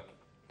சொல்றேன்.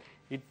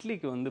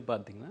 இட்லிக்கு வந்து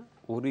பாத்தீங்கன்னா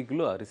 1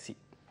 கிலோ அரிசி,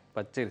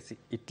 பச்சரிசி,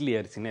 இட்லி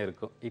அரிசினே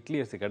இருக்கும். இட்லி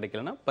அரிசி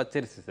கிடைக்கலன்னா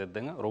பச்சரிசி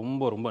சேர்த்துங்க,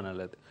 ரொம்ப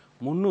நல்லது.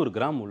 300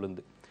 கிராம்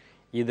உளுந்து.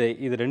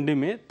 இது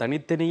ரெண்டுமே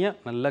தனித்தனியாக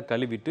நல்லா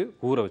கழுவிட்டு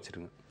ஊற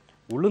வச்சுருங்க.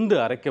 உளுந்து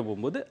அரைக்க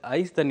போகும்போது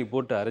ஐஸ் தண்ணி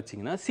போட்டு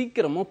அரைச்சிங்கன்னா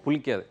சீக்கிரமாக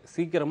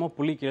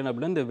புளிக்கலன்னு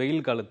அப்படின்னா இந்த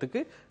வெயில் காலத்துக்கு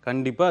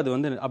கண்டிப்பாக அது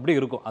வந்து அப்படியே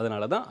இருக்கும்.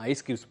 அதனால தான்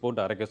ஐஸ் கியூப்ஸ்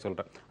போட்டு அரைக்க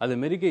சொல்கிறேன்.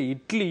 அதுமாரிக்கு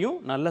இட்லியும்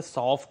நல்லா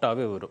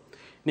சாஃப்டாகவே வரும்.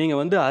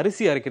 நீங்கள் வந்து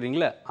அரிசி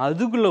அரைக்கிறீங்களே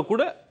அதுக்குள்ளே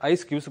கூட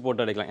ஐஸ் கியூப்ஸ்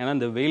போட்டு அரைக்கலாம். ஏன்னா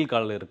இந்த வெயில்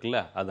காலம் இருக்குல்ல,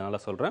 அதனால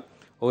சொல்கிறேன்.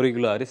 1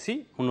 கிலோ அரிசி,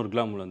 300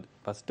 கிராம் உளுந்து.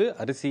 ஃபஸ்ட்டு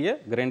அரிசியை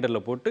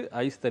கிரைண்டரில் போட்டு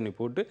ஐஸ் தண்ணி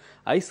போட்டு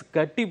ஐஸ்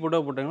கட்டி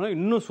போட்டாங்கன்னா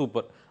இன்னும்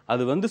சூப்பர்.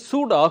 அது வந்து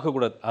சூடு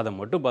ஆகக்கூடாது, அதை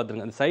மட்டும்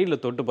பார்த்துருங்க. அந்த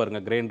சைடில் தொட்டு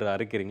பாருங்கள், கிரைண்டர்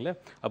அரைக்கிறீங்களே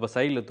அப்போ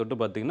சைடில் தொட்டு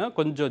பார்த்தீங்கன்னா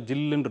கொஞ்சம்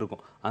ஜில்லுன்னு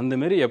இருக்கும்.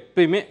 அந்தமாரி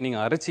எப்பயுமே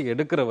நீங்கள் அரைச்சி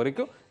எடுக்கிற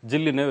வரைக்கும்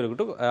ஜில்லுன்னே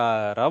இருக்கட்டும்.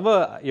 ரவை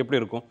எப்படி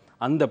இருக்கும்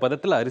அந்த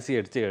பதத்தில்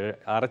அரிசி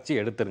அரைச்சி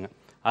எடுத்துருங்க.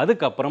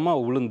 அதுக்கப்புறமா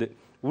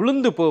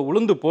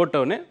உளுந்து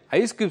போட்டோடனே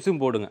ஐஸ் கியூப்ஸும்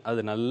போடுங்க.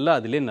 அது நல்லா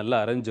அதிலே நல்லா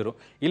அரைஞ்சிரும்.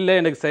 இல்லை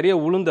எனக்கு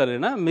சரியாக உளுந்து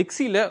இல்லைன்னா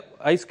மிக்சியில்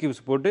ஐஸ்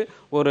கியூப்ஸ் போட்டு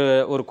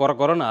ஒரு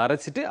குறைன்னு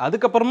அரைச்சிட்டு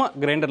அதுக்கப்புறமா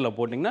கிரைண்டரில்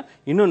போட்டிங்கன்னா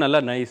இன்னும்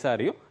நல்லா நைஸாக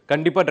அறியும்.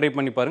 கண்டிப்பாக ட்ரை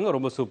பண்ணி பாருங்கள்,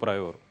 ரொம்ப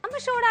சூப்பராகவே வரும்.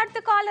 நம்ம ஷோட அடுத்த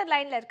காலர்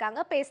லைனில்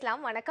இருக்காங்க,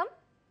 பேசலாம். வணக்கம்.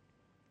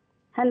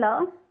 ஹலோ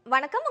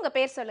வணக்கம், உங்கள்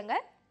பேர் சொல்லுங்க.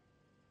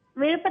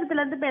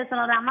 விழுப்புரத்துலேருந்து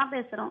பேசுகிறோம், ஒரு அம்மா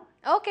பேசுகிறோம்.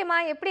 ஓகேம்மா,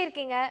 எப்படி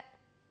இருக்கீங்க?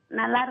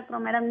 நல்லா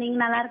இருக்கிறோம் மேடம். நீங்க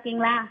நல்லா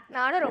இருக்கீங்களா?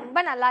 நானும்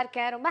ரொம்ப நல்லா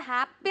இருக்கேன். ரொம்ப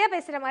ஹாப்பியா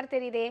பேசுற மாதிரி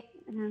தெரியுதே.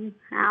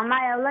 ஆமா,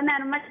 எவ்வளவு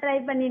நேரமா ட்ரை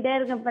பண்ணிட்டே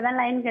இருக்கேன், இப்பதான்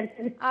லைன்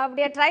கிடைச்சிருச்சு.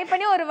 அப்படியே ட்ரை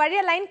பண்ணி ஒரு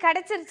வழியா லைன்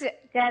கிடைச்சிருச்சு.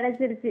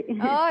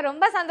 ஓ,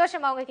 ரொம்ப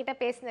சந்தோஷமா உங்ககிட்ட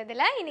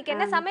பேசினதுல. இன்னைக்கு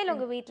என்ன சமையல்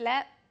உங்க வீட்ல?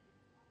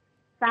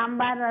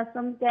 சாம்பார்,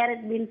 ரசம்,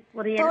 கேரட் பீன்ஸ்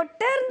பொரியல்.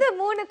 தொடர்ந்து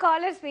 3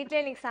 காலர்ஸ்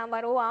வீட்ல இன்னைக்கு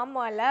சாம்பார். ஓ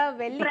ஆமால,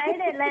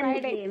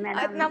 ஃப்ரைடே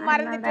நான்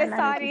மறந்துட்டேன்,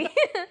 சாரி.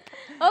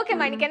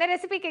 ஓகேம்மா, இன்னைக்கு என்ன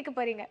ரெசிபி கேட்க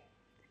போறீங்க?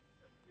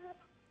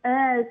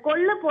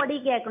 கொள்ளு பொடி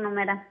கேட்கணும்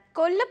மேடம்.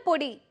 கொள்ளு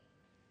பொடி?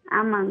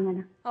 ஆமாங்க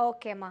மேடம்.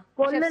 ஓகேம்மா,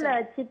 கொள்ளுல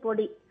வச்சு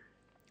பொடி.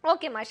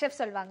 ஓகேம்மா, ஷெஃப்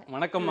சொல்வாங்க.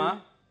 வணக்கம்மா.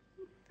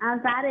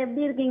 சார்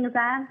எப்படி இருக்கீங்க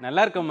சார்?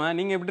 நல்லா இருக்கம்மா,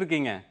 நீங்க எப்படி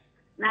இருக்கீங்க?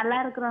 நல்லா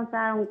இருக்கிறோம்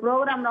சார். உங்க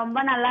ப்ரோக்ராம்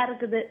ரொம்ப நல்லா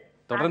இருக்குது,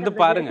 தொடர்ந்து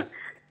பாருங்க.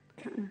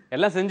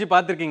 எல்லாம் செஞ்சு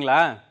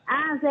பாத்துருக்கீங்களா?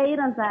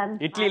 செய்யறோம் சார்.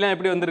 இட்லி எல்லாம்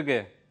எப்படி வந்திருக்கு?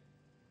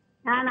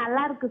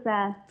 நல்லா இருக்கு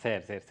சார்.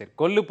 சரி.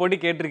 கொள்ளு பொடி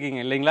கேட்டிருக்கீங்க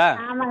இல்லைங்களா?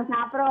 ஆமாங்க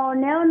சார். அப்புறம்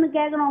ஒண்ணு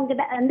கேட்கணும்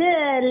உங்ககிட்ட. வந்து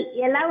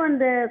எல்லாம்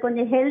வந்து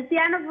கொஞ்சம்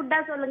ஹெல்த்தியான ஃபுட்டா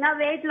சொல்லுங்க,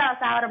 வெயிட்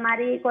லாஸ் ஆகிற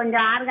மாதிரி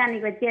கொஞ்சம்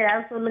ஆர்கானிக் வச்சு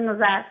ஏதாவது சொல்லுங்க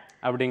சார்.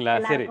 அப்படிங்களா?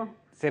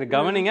 சரி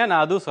கவனிங்க,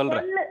 நான் அதுவும்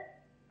சொல்றேன்.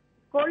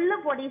 கொள்ளு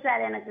பொடி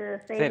சார் எனக்கு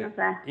செய்யணும்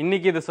சார்.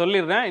 இன்னைக்கு இதை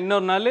சொல்லிடுறேன்,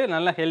 இன்னொரு நாள்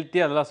நல்லா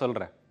ஹெல்த்தியா அதெல்லாம்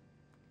சொல்றேன்.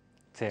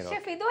 சரி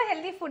ஷெஃப், இதுவும்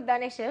ஹெல்தி ஃபுட்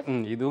தானே ஷெஃப்?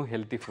 இதுவும்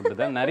ஹெல்தி ஃபுட்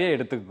தான், நிறைய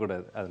எடுத்துக்க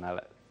கூடாது அதனால.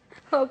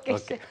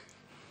 ஓகே.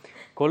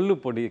 கொள்ளு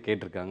பொடி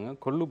கேட்டிருக்காங்க.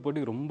 கொள்ளு பொடி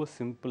ரொம்ப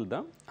சிம்பிள்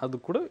தான். அது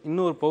கூட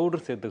இன்னொரு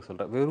பவுடர் சேர்த்துக்க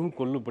சொல்கிறேன். வெறும்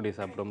கொள்ளு பொடி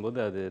சாப்பிடும்போது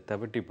அது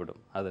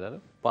தவட்டிப்படும். அதனால்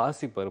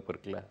பாசி பருப்பு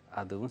இருக்குல்ல,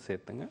 அதுவும்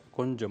சேர்த்துங்க.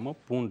 கொஞ்சமாக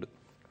பூண்டு,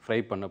 ஃப்ரை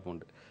பண்ண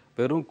பூண்டு.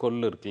 வெறும்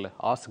கொள்ளு இருக்குல்ல,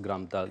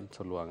 கிராம் தால்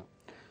சொல்லுவாங்க,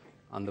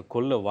 அந்த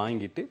கொள்ளை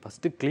வாங்கிட்டு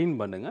ஃபஸ்ட்டு க்ளீன்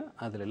பண்ணுங்கள்.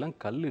 அதிலெல்லாம்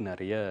கல்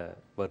நிறைய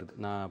வருது,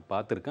 நான்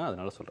பார்த்துருக்கேன்,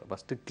 அதனால் சொல்கிறேன்.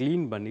 ஃபஸ்ட்டு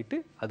க்ளீன் பண்ணிவிட்டு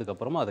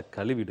அதுக்கப்புறமா அதை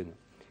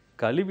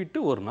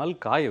கழுவிட்டு ஒரு நாள்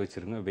காய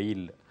வச்சுருங்க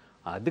வெயிலில்.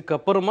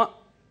 அதுக்கப்புறமா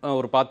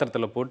ஒரு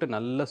பாத்திரத்தில் போட்டு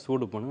நல்லா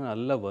சூடு பண்ணுங்க,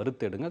 நல்லா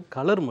வறுத்து எடுங்க.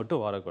 கலர்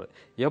மட்டும் வரக்கூடாது.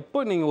 எப்போ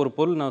நீங்கள் ஒரு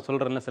பொருள், நான்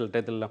சொல்கிறேன்ல சில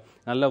டயத்துலலாம்,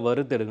 நல்லா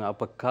வறுத்து எடுங்க.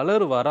 அப்போ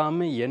கலர்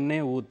வராமல்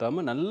எண்ணெயை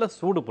ஊற்றாமல் நல்லா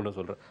சூடு பண்ண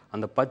சொல்கிறேன்.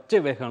 அந்த பச்சை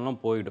வேகம்லாம்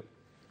போயிடும்.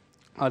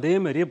 அதே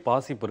மாதிரியே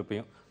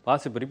பாசிப்பருப்பையும்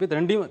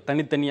ரெண்டையும்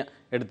தனித்தனியாக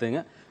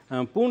எடுத்துங்க.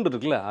 பூண்டு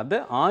இருக்குல்ல அதை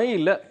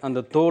ஆயிலில் அந்த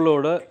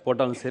தோலோட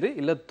போட்டாலும் சரி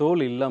இல்லை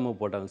தோல் இல்லாமல்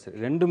போட்டாலும்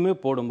சரி ரெண்டுமே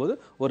போடும்போது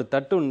ஒரு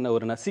தட்டு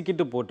ஒரு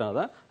நசுக்கிட்டு போட்டால்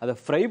தான் அதை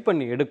ஃப்ரை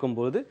பண்ணி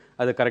எடுக்கும்போது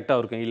அது கரெக்டாக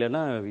இருக்கும்.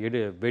 இல்லைன்னா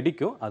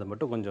வெடிக்கும். அதை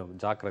மட்டும் கொஞ்சம்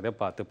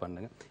ஜாக்கிரதையாக பார்த்து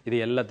பண்ணுங்கள். இது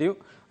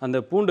எல்லாத்தையும் அந்த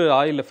பூண்டு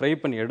ஆயிலில் ஃப்ரை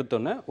பண்ணி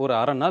எடுத்தோன்னே ஒரு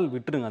அரை நாள்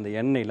விட்டுருங்க. அந்த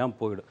எண்ணெயெலாம்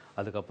போயிடும்.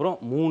 அதுக்கப்புறம்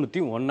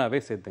மூணுத்தையும் ஒன்றாவே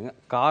சேர்த்துங்க.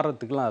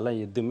 காரத்துக்குலாம் அதெல்லாம்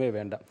எதுவுமே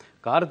வேண்டாம்.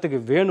 காரத்துக்கு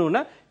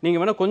வேணும்னா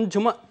நீங்கள் வேணால்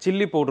கொஞ்சமாக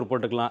சில்லி பவுடர்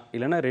போட்டுக்கலாம்.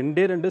 இல்லைன்னா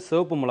 2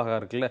 சிவப்பு மிளகா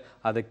இருக்குல்ல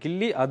அதை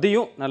கிள்ளி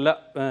அதையும் நல்லா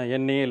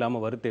எண்ணெயே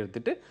இல்லாமல் வறுத்து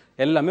எடுத்துட்டு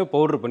எல்லாமே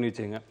பவுடர் பண்ணி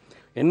வச்சுருங்க.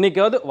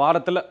 என்றைக்காவது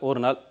வாரத்தில் ஒரு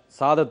நாள்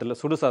சாதத்தில்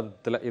சுடு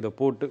சாதத்தில் இதை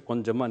போட்டு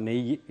கொஞ்சமாக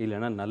நெய்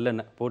இல்லைன்னா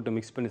நல்லெண்ணெய் போட்டு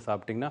மிக்ஸ் பண்ணி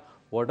சாப்பிட்டிங்கன்னா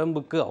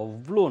உடம்புக்கு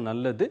அவ்வளோ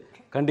நல்லது.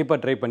 கண்டிப்பாக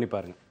ட்ரை பண்ணி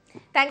பாருங்கள்.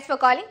 Thanks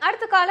for calling.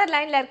 அடுத்த காலர்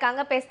லைன்ல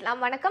இருக்காங்க,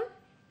 பேசலாம். வணக்கம்.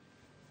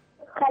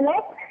 ஹலோ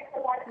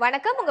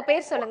வணக்கம், உங்க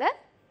பேர் சொல்லுங்க.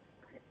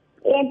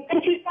 என்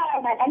பேர் சீதா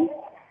மேடம்.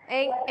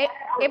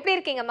 எப்படி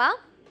இருக்கீங்கம்மா?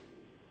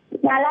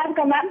 நல்லா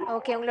இருக்கேன் மேம்.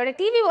 ஓகே, உங்களோட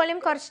டிவி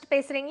வால்யூம் குறைச்சிட்டு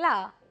பேசுறீங்களா?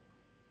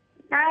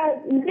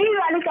 டிவி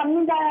வால்யூம்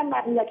கம்மி தான்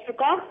மேம்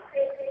வச்சிருக்கோம்.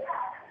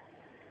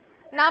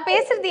 நான்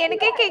பேசுறது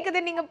எனக்கே கேக்குது,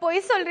 நீங்க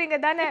பொய் சொல்றீங்க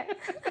தானே?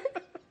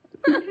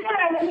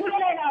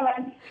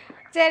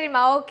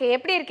 சரிம்மா, ஓகே.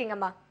 எப்படி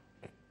இருக்கீங்கம்மா?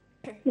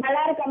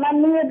 நல்லா இருக்கேன்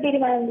மேம். நீங்க எப்படி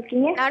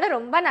இருக்கீங்க? நானும்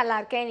ரொம்ப நல்லா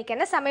இருக்கேன். இன்னைக்கு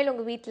என்ன சமையல்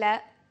உங்க வீட்ல?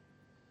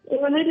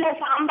 எங்க வீட்ல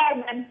சாம்பார்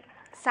மேம்.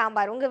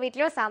 சாம்பார். உங்க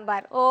வீட்லயும்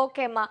சாம்பார்.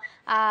 ஓகேம்மா.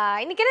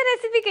 இன்னைக்கு என்ன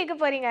ரெசிபி கேட்க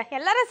போறீங்க?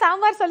 எல்லாரும்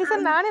சாம்பார் சொல்லி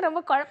நானும்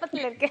ரொம்ப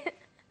குழப்பத்துல இருக்கேன்.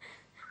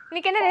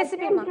 இன்னைக்கு என்ன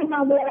ரெசிபிமா?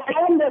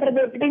 வடகம் போடுறது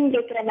எப்படின்னு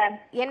கேக்குறேன் மேம்.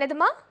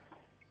 என்னதுமா?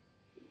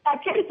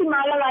 பச்சரிசி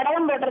மாவுல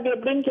வடகம் போடுறது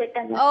எப்படின்னு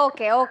கேட்டாங்க.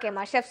 ஓகே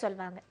ஓகேம்மா, ஷெஃப்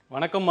சொல்வாங்க.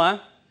 வணக்கம்மா.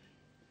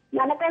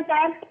 வணக்கம்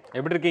சார்.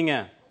 எப்படி இருக்கீங்க?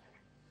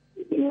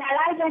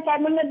 நல்லா இருக்கேன்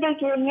சார். நீங்க எப்படி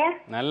இருக்கீங்க?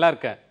 நல்லா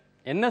இருக்கேன்.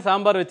 என்ன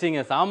சாம்பார்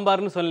வச்சீங்க?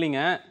 சாம்பார்னு சொல்லீங்க,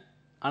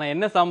 ஆனா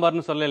என்ன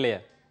சாம்பார்னு சொல்லலையே.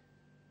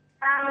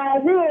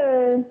 அது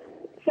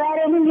சார்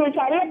நீங்க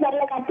சரியா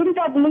தெரியல.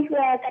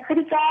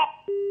 கத்திரிக்காய்.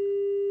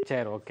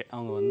 சரி, ஓகே.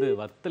 அவங்க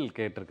வத்தல்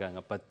கேட்டிருக்காங்க.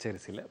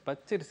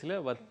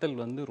 பச்சரிசியில் வத்தல்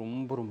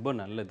ரொம்ப ரொம்ப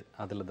நல்லது.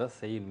 அதில் தான்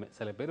செய்யணுமே.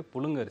 சில பேர்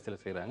புழுங்க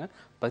அரிசியில் செய்கிறாங்க.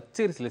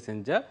 பச்சரிசியில்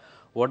செஞ்சால்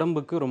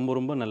உடம்புக்கு ரொம்ப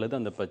ரொம்ப நல்லது.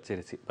 அந்த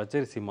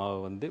பச்சரிசி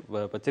மாவை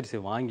பச்சரிசி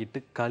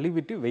வாங்கிட்டு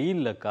கழுவிட்டு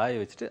வெயிலில் காய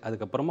வச்சுட்டு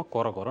அதுக்கப்புறமா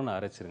குறைன்னு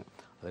அரைச்சிருங்க.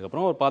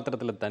 அதுக்கப்புறம் ஒரு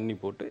பாத்திரத்தில் தண்ணி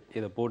போட்டு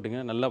இதை போட்டுங்க.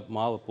 நல்லா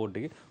மாவை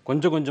போட்டு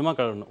கொஞ்சம் கொஞ்சமாக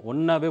கலரணும்.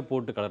 ஒன்றாவே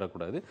போட்டு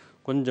கலரக்கூடாது.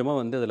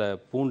 கொஞ்சமாக அதில்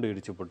பூண்டு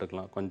இடித்து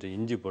போட்டுக்கலாம், கொஞ்சம்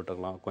இஞ்சி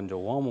போட்டுக்கலாம்,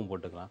 கொஞ்சம் ஓமம்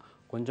போட்டுக்கலாம்,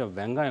 கொஞ்சம்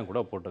வெங்காயம்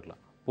கூட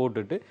போட்டுக்கலாம்.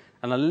 போட்டுட்டு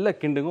நல்லா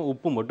கிண்டுங்க.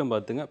 உப்பு மட்டும்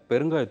பார்த்துங்க.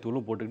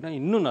 பெருங்காயத்தூளும் போட்டுக்கிட்டால்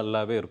இன்னும்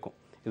நல்லாவே இருக்கும்.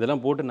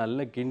 இதெல்லாம் போட்டு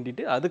நல்லா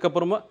கிண்டிட்டு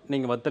அதுக்கப்புறமா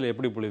நீங்கள் வத்தல்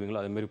எப்படி புளிவீங்களோ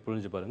அதுமாரி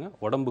புளிஞ்சு பாருங்கள்.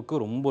 உடம்புக்கு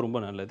ரொம்ப ரொம்ப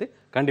நல்லது.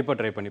 கண்டிப்பாக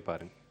ட்ரை பண்ணி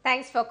பாருங்கள்.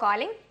 Thanks for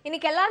calling.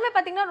 இன்னைக்கு எல்லாருமே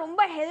பார்த்தீங்கன்னா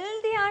ரொம்ப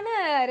ஹெல்த்தியான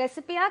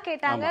ரெசிபியாக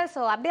கேட்டாங்க.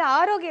 ஸோ அப்படியே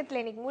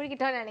ஆரோக்கியத்தில் இன்னைக்கு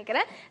மூழ்கிட்டோன்னு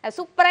நினைக்கிறேன்.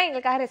 சூப்பராக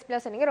எங்களுக்காக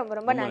ரெசிபியாக சொன்னீங்க. ரொம்ப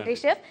ரொம்ப நன்றி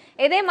ஷெஃப்.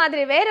 இதே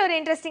மாதிரி வேற ஒரு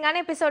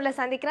இன்ட்ரெஸ்டிங்கான எபிசோடில்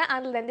சந்திக்கிறேன்.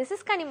 அதில் this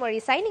is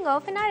Kanimozhi signing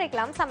off.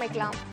 அழைக்கலாம் சமைக்கலாம்.